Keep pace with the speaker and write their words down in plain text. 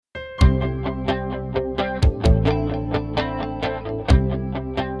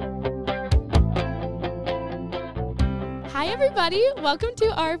everybody, welcome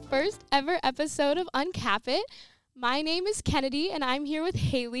to our first ever episode of Uncap It. My name is Kennedy and I'm here with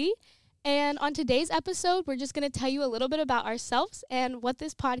Hailey. And on today's episode, we're just going to tell you a little bit about ourselves and what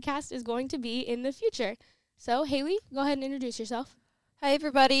this podcast is going to be in the future. So Hailey, go ahead and introduce yourself. Hi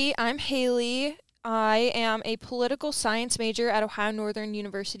everybody, I'm Hailey. I am a political science major at Ohio Northern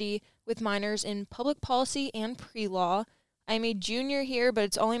University with minors in public policy and pre-law. I'm a junior here, but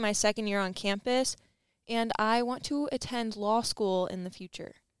it's only my second year on campus, and I want to attend law school in the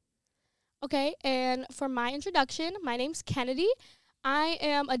future. Okay, and for my introduction, my name's Kennedy. I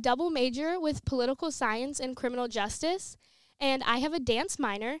am a double major with political science and criminal justice, and I have a dance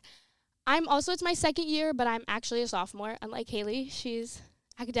minor. It's my second year, but I'm actually a sophomore, unlike Hailey. She's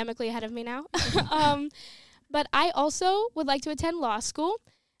academically ahead of me now. But I also would like to attend law school.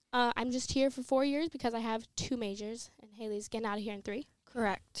 I'm just here for 4 years because I have 2 majors, and Hailey's getting out of here in 3.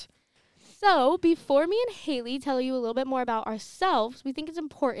 Correct. So before me and Hailey tell you a little bit more about ourselves, we think it's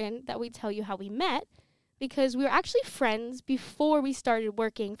important that we tell you how we met because we were actually friends before we started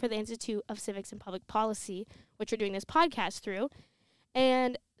working for the Institute of Civics and Public Policy, which we're doing this podcast through.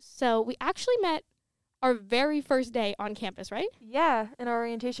 And so we actually met our very first day on campus, right? Yeah, in our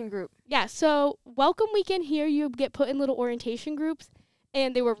orientation group. Yeah, so welcome weekend here, you get put in little orientation groups,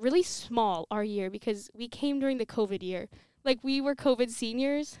 and they were really small our year because we came during the COVID year. Like, we were COVID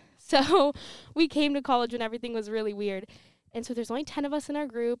seniors, so we came to college when everything was really weird. And so there's only 10 of us in our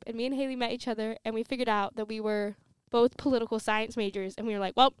group, and me and Hailey met each other, and we figured out that we were both political science majors, and we were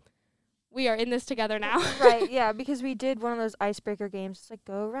like, well, we are in this together now. Right, yeah, because we did one of those icebreaker games. It's like,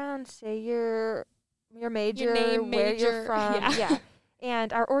 go around, say your major, Your name, where major, you're from. yeah.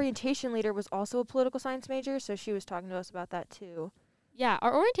 And our orientation leader was also a political science major, so she was talking to us about that too. Yeah,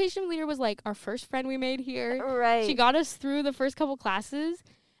 our orientation leader was like our first friend we made here. Right. She got us through the first couple classes,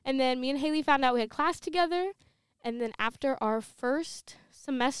 and then me and Hailey found out we had class together, and then after our first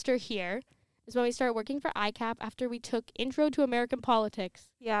semester here is when we started working for ICAP after we took Intro to American Politics.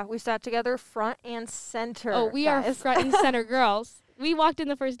 Yeah, we sat together front and center. Oh, we guys. are front and center girls. We walked in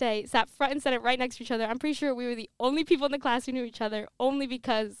the first day, sat front and center right next to each other. I'm pretty sure we were the only people in the class who knew each other, only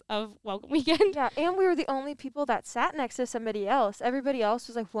because of Welcome Weekend. Yeah, and we were the only people that sat next to somebody else. Everybody else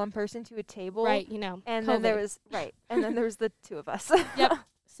was like one person to a table. Right, you know. And COVID. then there was, and then there was the 2 of us. Yep.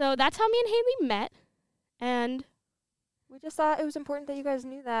 So that's how me and Hailey met. And we just thought it was important that you guys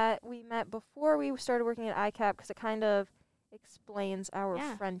knew that we met before we started working at ICAP because it kind of explains our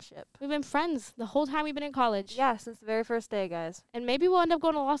friendship. we've been friends the whole time we've been in college. Yeah, since the very first day, guys. And maybe we'll end up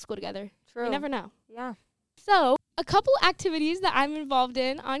going to law school together. True. You never know. Yeah. So a couple activities that I'm involved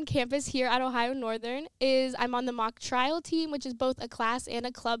in on campus here at Ohio Northern is I'm on the mock trial team, which is both a class and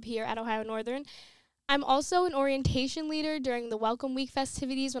a club here at Ohio Northern. I'm also an orientation leader during the Welcome Week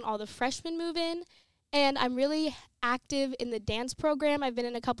festivities when all the freshmen move in. And I'm really active in the dance program. I've been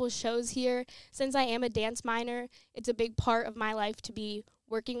in a couple of shows here. Since I am a dance minor, it's a big part of my life to be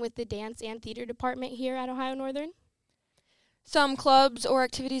working with the dance and theater department here at Ohio Northern. Some clubs or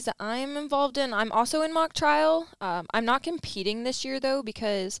activities that I'm involved in, I'm also in mock trial. I'm not competing this year, though,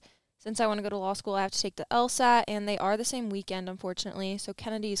 because since I want to go to law school, I have to take the LSAT, and they are the same weekend, unfortunately. So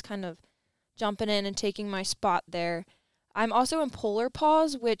Kennedy's kind of jumping in and taking my spot there. I'm also in Polar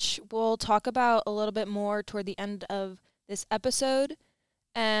Pause, which we'll talk about a little bit more toward the end of this episode.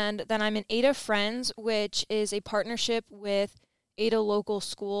 And then I'm in Ada Friends, which is a partnership with Ada local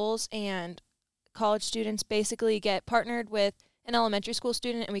schools, and college students basically get partnered with an elementary school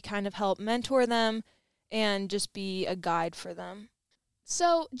student, and we kind of help mentor them and just be a guide for them.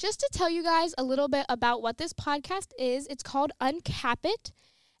 So just to tell you guys a little bit about what this podcast is, it's called Uncap It.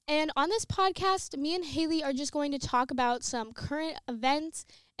 And on this podcast, me and Hailey are just going to talk about some current events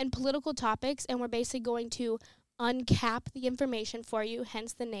and political topics, and we're basically going to uncap the information for you,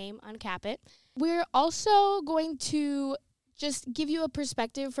 hence the name Uncap It. We're also going to just give you a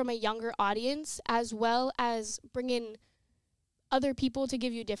perspective from a younger audience, as well as bring in other people to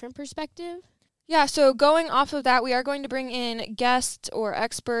give you a different perspective. Yeah, so going off of that, we are going to bring in guests or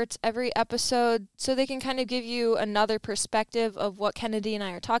experts every episode so they can kind of give you another perspective of what Kennedy and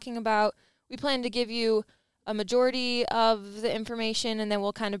I are talking about. We plan to give you a majority of the information, and then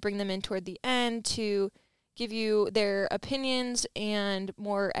we'll kind of bring them in toward the end to give you their opinions and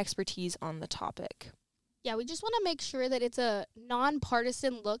more expertise on the topic. Yeah, we just want to make sure that it's a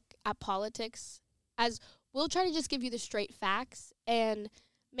nonpartisan look at politics, as we'll try to just give you the straight facts, and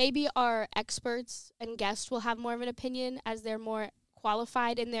maybe our experts and guests will have more of an opinion as they're more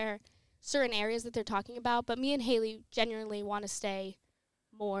qualified in their certain areas that they're talking about. But me and Hailey genuinely want to stay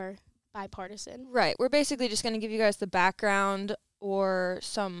more bipartisan. Right. We're basically just going to give you guys the background or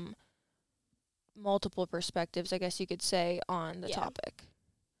some multiple perspectives, I guess you could say, on the Yeah. topic.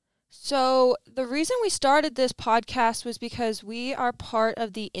 So the reason we started this podcast was because we are part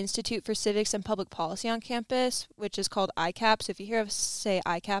of the Institute for Civics and Public Policy on campus, which is called ICAP. So if you hear us say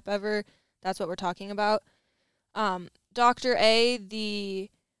ICAP ever, that's what we're talking about. Dr. A, the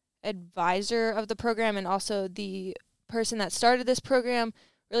advisor of the program and also the person that started this program,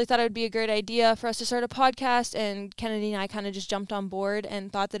 really thought it would be a great idea for us to start a podcast, and Kennedy and I kind of just jumped on board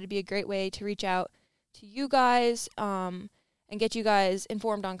and thought that it'd be a great way to reach out to you guys and get you guys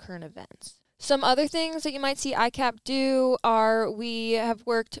informed on current events. Some other things that you might see ICAP do are we have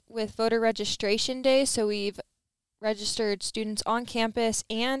worked with voter registration day, so we've registered students on campus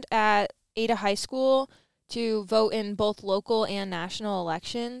and at Ada High School to vote in both local and national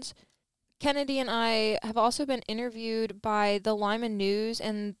elections. Kennedy and I have also been interviewed by the Lyman News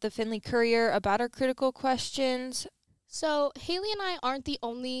and the Findlay Courier about our critical questions. So Hailey and I aren't the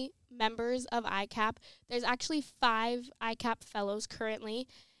only members of ICAP. There's actually 5 ICAP fellows currently.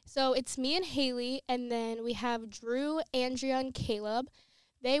 So it's me and Hailey, and then we have Drew, Andrea, and Caleb.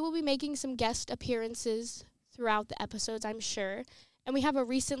 They will be making some guest appearances throughout the episodes, I'm sure. And we have a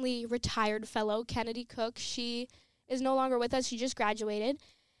recently retired fellow, Kennedy Cook. She is no longer with us. She just graduated.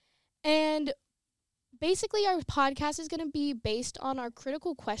 And basically our podcast is going to be based on our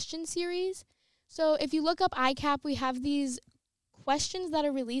critical question series. So if you look up ICAP, we have these questions that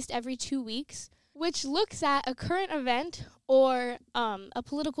are released every 2 weeks, which looks at a current event or a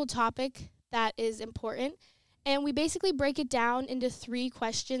political topic that is important. And we basically break it down into 3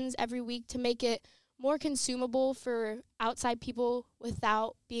 questions every week to make it more consumable for outside people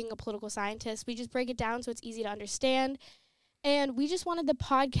without being a political scientist. We just break it down so it's easy to understand. And we just wanted the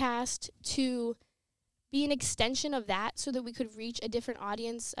podcast to be an extension of that so that we could reach a different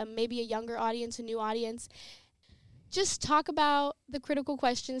audience, maybe a younger audience, a new audience. Just talk about the critical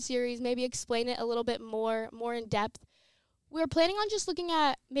question series, maybe explain it a little bit more in depth. We're planning on just looking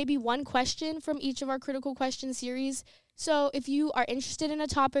at maybe one question from each of our critical question series. So if you are interested in a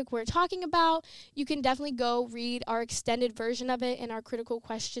topic we're talking about, you can definitely go read our extended version of it in our critical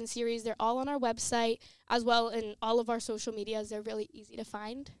question series. They're all on our website as well in all of our social medias. They're really easy to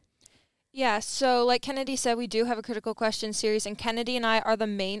find. Yeah, so like Kennedy said, we do have a critical question series, and Kennedy and I are the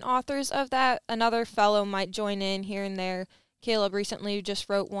main authors of that. Another fellow might join in here and there. Caleb recently just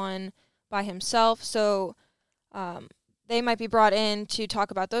wrote one by himself, so they might be brought in to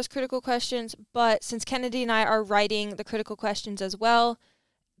talk about those critical questions. But since Kennedy and I are writing the critical questions as well,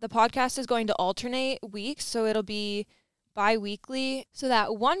 the podcast is going to alternate weeks, so it'll be bi-weekly, so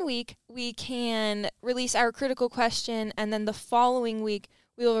that one week we can release our critical question, and then the following week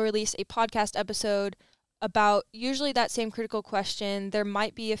we will release a podcast episode about usually that same critical question. There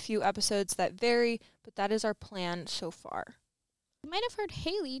might be a few episodes that vary, but that is our plan so far. You might have heard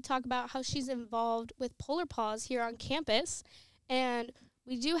Hailey talk about how she's involved with Polar Paws here on campus, and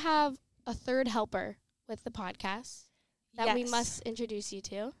we do have a third helper with the podcast that we must introduce you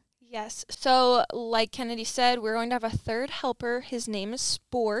to. Yes. So, like Kennedy said, we're going to have a third helper. His name is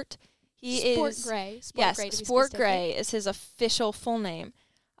Sport. Sport Gray. Sport Gray is his official full name.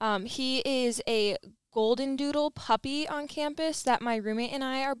 He is a golden doodle puppy on campus that my roommate and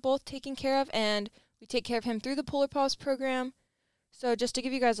I are both taking care of, and we take care of him through the Polar Paws program. So just to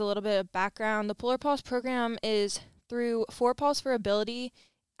give you guys a little bit of background, the Polar Paws program is through 4 Paws for Ability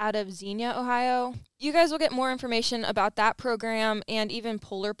out of Xenia, Ohio. You guys will get more information about that program and even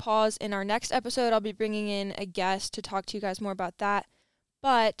Polar Paws in our next episode. I'll be bringing in a guest to talk to you guys more about that.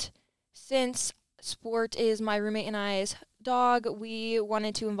 But since Sport is my roommate and I's dog, we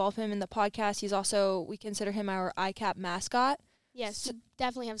wanted to involve him in the podcast. He's also, we consider him our ICAP mascot. Yes, so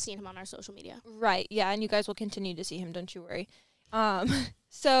definitely have seen him on our social media. Right, yeah, and you guys will continue to see him, don't you worry.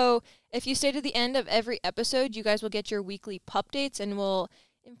 So if you stay to the end of every episode, you guys will get your weekly pup dates, and we'll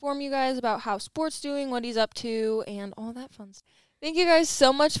inform you guys about how Sport's doing, what he's up to, and all that fun stuff. Thank you guys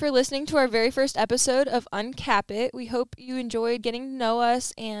so much for listening to our very first episode of Uncap It. We hope you enjoyed getting to know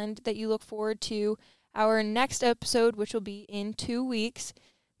us and that you look forward to our next episode, which will be in 2 weeks.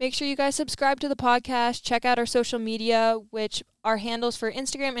 Make sure you guys subscribe to the podcast. Check out our social media, which our handles for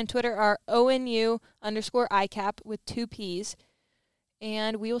Instagram and Twitter are ONU_ICAP with 2 Ps.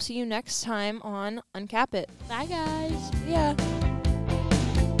 And we will see you next time on Uncap It. Bye, guys. Yeah.